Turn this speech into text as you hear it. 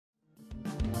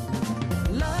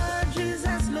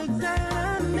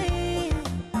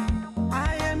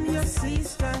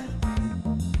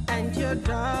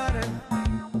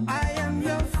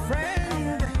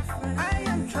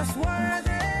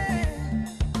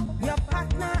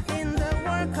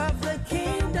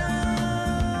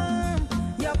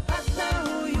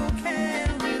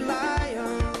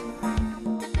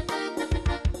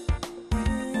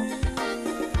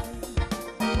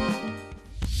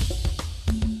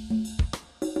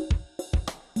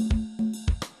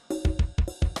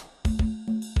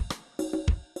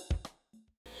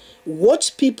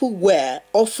What people wear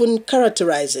often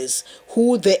characterizes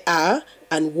who they are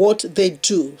and what they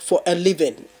do for a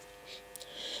living.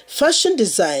 Fashion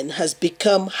design has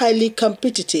become highly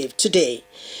competitive today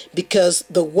because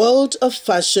the world of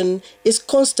fashion is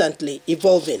constantly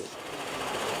evolving.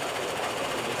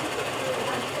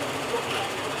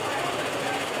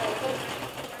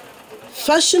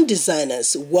 Fashion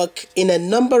designers work in a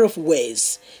number of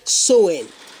ways: sewing,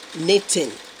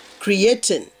 knitting,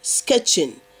 creating,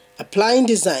 sketching, applying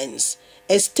designs,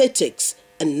 aesthetics,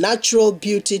 and natural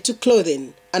beauty to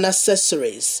clothing and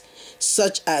accessories,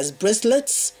 such as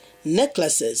bracelets,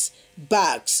 necklaces,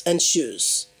 bags, and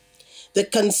shoes. They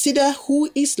consider who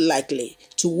is likely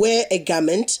to wear a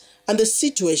garment and the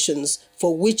situations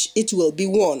for which it will be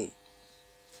worn.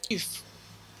 If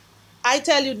I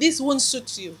tell you this won't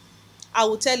suit you, I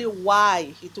will tell you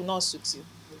why it will not suit you.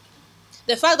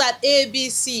 The fact that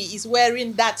ABC is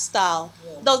wearing that style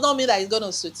does not mean that it's going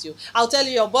to suit you. I'll tell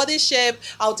you your body shape,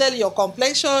 I'll tell you your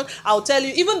complexion, I'll tell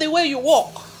you even the way you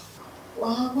walk.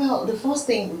 Well, the first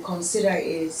thing we consider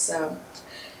is,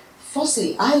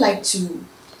 firstly, I like to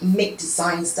make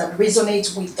designs that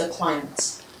resonate with the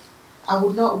client. I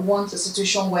would not want a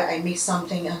situation where I make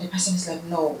something and the person is like,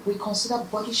 no. We consider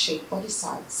body shape, body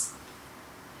size.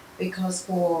 Because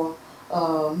for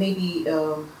maybe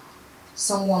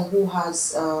someone who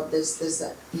has there's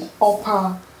an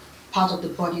upper part of the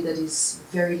body that is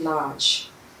very large,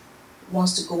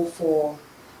 wants to go for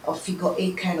a figure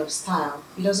eight kind of style,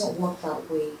 it doesn't work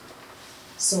that way.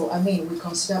 So I mean, we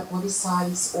consider body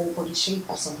size or body shape,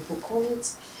 as some people call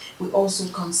it. We also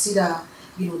consider,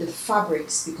 the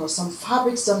fabrics, because some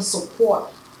fabrics don't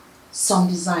support some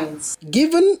designs.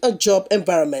 Given a job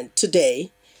environment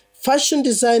today, fashion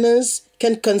designers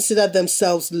can consider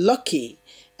themselves lucky,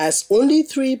 as only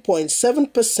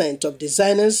 3.7% of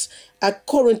designers are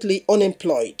currently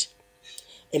unemployed.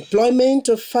 Employment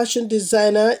of fashion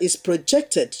designer is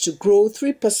projected to grow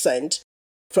 3%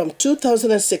 from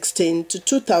 2016 to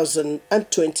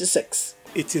 2026.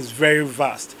 It is very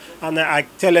vast, and I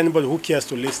tell anybody who cares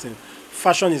to listen,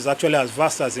 fashion is actually as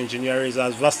vast as engineering, is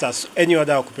as vast as any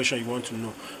other occupation you want to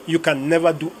know. You can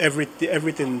never do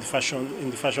everything in the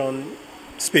fashion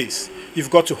space. You've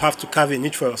got to have to carve a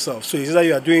niche for yourself. So either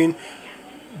you are doing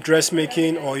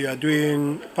dressmaking, or you are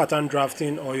doing pattern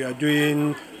drafting, or you are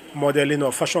doing modeling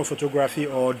or fashion photography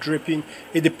or draping.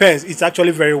 It depends. It's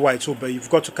actually very wide, but you've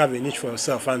got to carve a niche for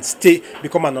yourself and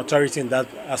become an authority in that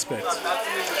aspect.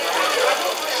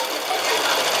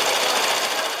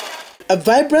 A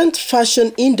vibrant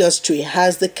fashion industry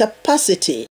has the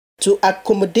capacity to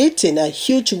accommodating a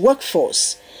huge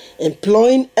workforce,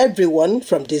 employing everyone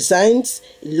from designs,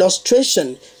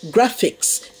 illustration,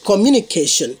 graphics,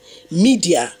 communication,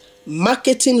 media,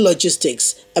 marketing,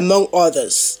 logistics, among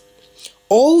others.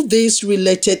 All these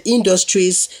related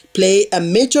industries play a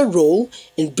major role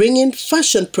in bringing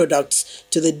fashion products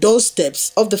to the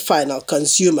doorsteps of the final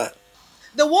consumer.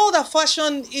 The world of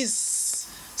fashion is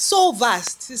so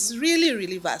vast. It's really,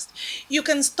 really vast. You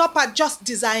can stop at just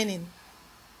designing.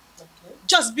 Okay.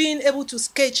 Just being able to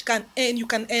sketch you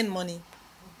can earn money.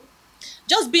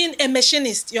 Just being a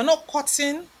machinist, you're not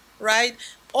cutting, right?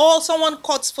 Or someone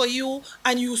cuts for you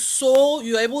and you sew,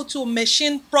 you're able to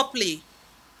machine properly.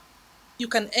 You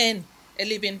can earn a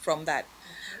living from that.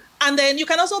 And then you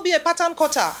can also be a pattern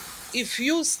cutter. If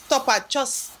you stop at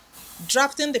just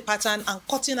drafting the pattern and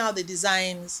cutting out the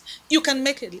designs, you can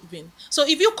make a living. So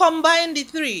if you combine the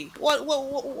three,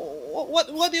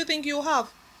 what do you think you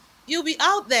have? You'll be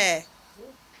out there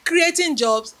creating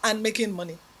jobs and making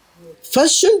money.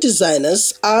 Fashion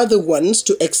designers are the ones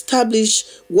to establish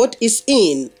what is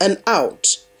in and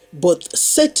out, both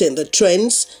setting the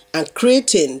trends and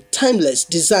creating timeless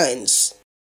designs.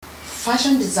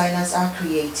 Fashion designers are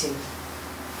creative.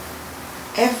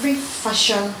 Every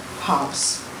fashion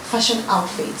house, fashion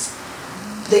outfits,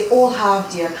 they all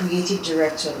have their creative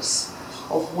directors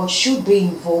of what should be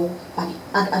involved.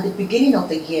 At the beginning of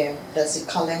the year, there's a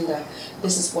calendar.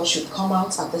 This is what should come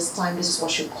out at this time. This is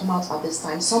what should come out at this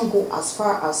time. Some go as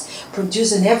far as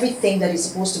producing everything that is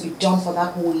supposed to be done for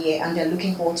that whole year, and they're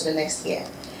looking forward to the next year.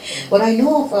 But I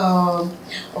know of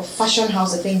a fashion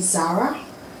house, I think Zara.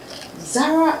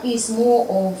 Zara is more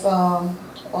of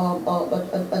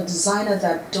a designer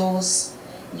that does,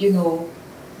 they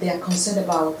are concerned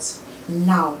about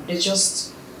now. They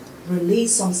just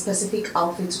release some specific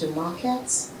outfit to the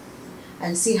market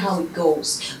and see how it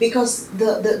goes. Because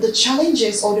the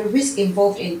challenges or the risk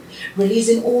involved in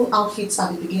releasing all outfits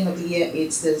at the beginning of the year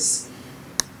is this.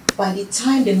 By the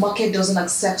time the market doesn't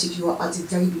accept it, you are at a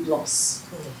very big loss.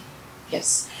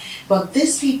 Yes. But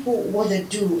these people, what they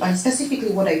do, and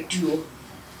specifically what I do,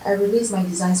 I release my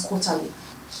designs quarterly.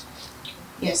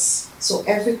 Yes. So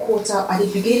every quarter, at the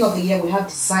beginning of the year, we have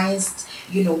designs,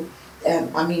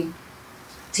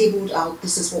 tabled out.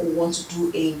 This is what we want to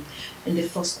do in the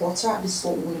first quarter. This is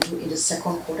what we want to do in the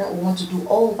second quarter. We want to do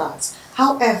all that.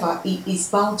 However, it is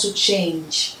bound to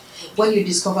change when you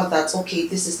discover that, okay,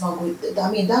 this is not good.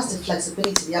 I mean, that's the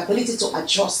flexibility, the ability to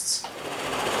adjust.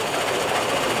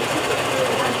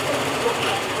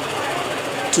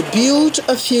 To build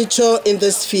a future in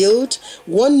this field,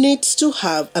 one needs to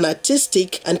have an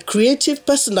artistic and creative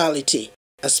personality.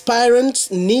 Aspirants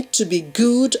need to be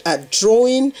good at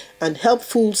drawing and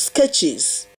helpful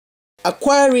sketches.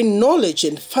 Acquiring knowledge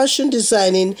in fashion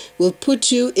designing will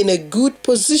put you in a good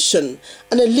position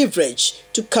and a leverage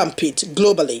to compete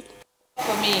globally.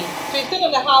 For me,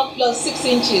 15.5 plus 6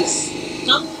 inches.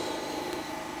 Huh?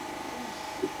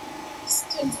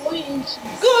 21 inches.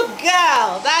 Good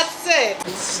girl, that's it.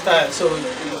 Style, so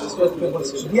it's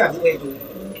what should be at the edge.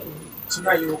 So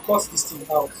now you will cut this thing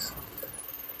out.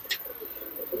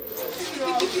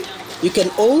 You can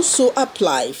also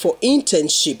apply for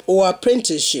internship or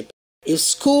apprenticeship if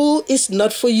school is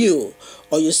not for you,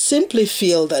 or you simply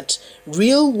feel that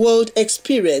real-world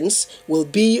experience will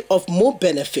be of more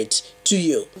benefit to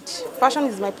you. Fashion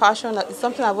is my passion. It's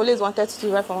something I've always wanted to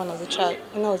do right from when I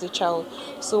was a child.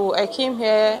 So I came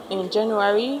here in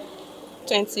January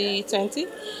 2020,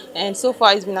 and so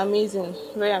far it's been amazing,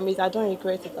 very amazing. I don't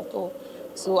regret it at all.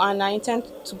 So, and I intend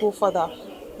to go further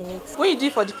in it. When you do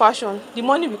it for the passion, the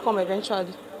money will come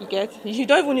eventually. You get? You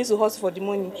don't even need to hustle for the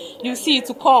money. You see it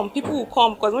to come. People will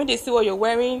come because when they see what you're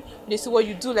wearing, they see what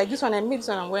you do. Like this one, I made this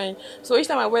one I'm wearing. So each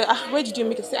time I wear, where did you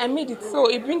make it? Say, I made it. So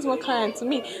it brings more clients to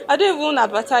me. I don't even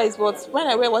advertise, but when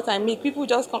I wear what I make, people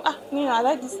just come. I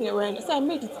like this thing you're wearing. I say I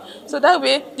made it. So that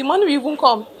way, the money will even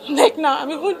come. Like now,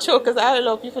 I'm even choked because I have a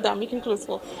lot of people that I'm making clothes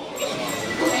for.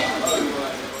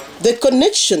 The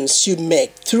connections you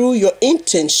make through your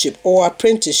internship or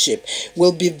apprenticeship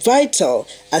will be vital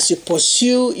as you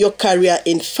pursue your career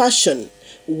in fashion.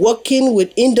 Working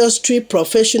with industry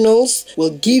professionals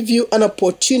will give you an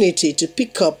opportunity to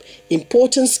pick up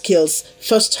important skills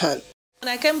firsthand. When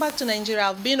I came back to Nigeria,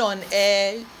 I've been on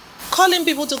air calling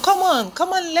people to come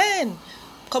and learn.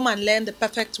 Come and learn the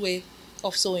perfect way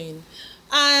of sewing.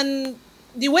 And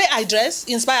the way I dress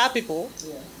inspire people.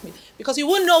 Yeah. Because you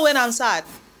won't know when I'm sad.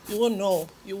 You won't know.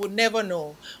 You would never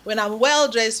know. When I'm well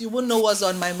dressed, you won't know what's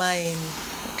on my mind.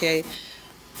 Okay.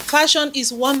 Fashion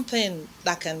is one thing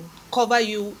that can cover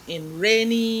you in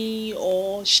rainy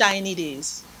or shiny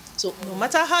days. So no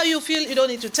matter how you feel, you don't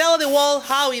need to tell the world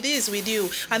how it is with you.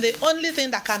 And the only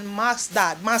thing that can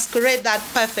masquerade that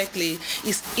perfectly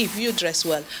is if you dress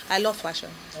well. I love fashion.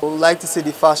 I would like to say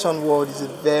the fashion world is a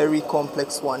very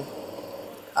complex one.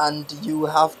 And you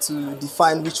have to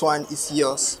define which one is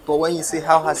yours. But when you say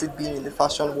how has it been in the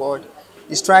fashion world,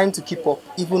 it's trying to keep up,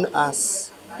 even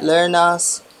as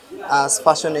learners, as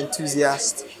fashion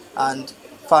enthusiasts and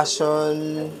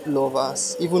fashion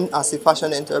lovers. Even as a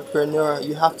fashion entrepreneur,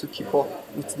 you have to keep up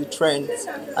with the trends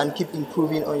and keep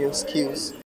improving on your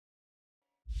skills.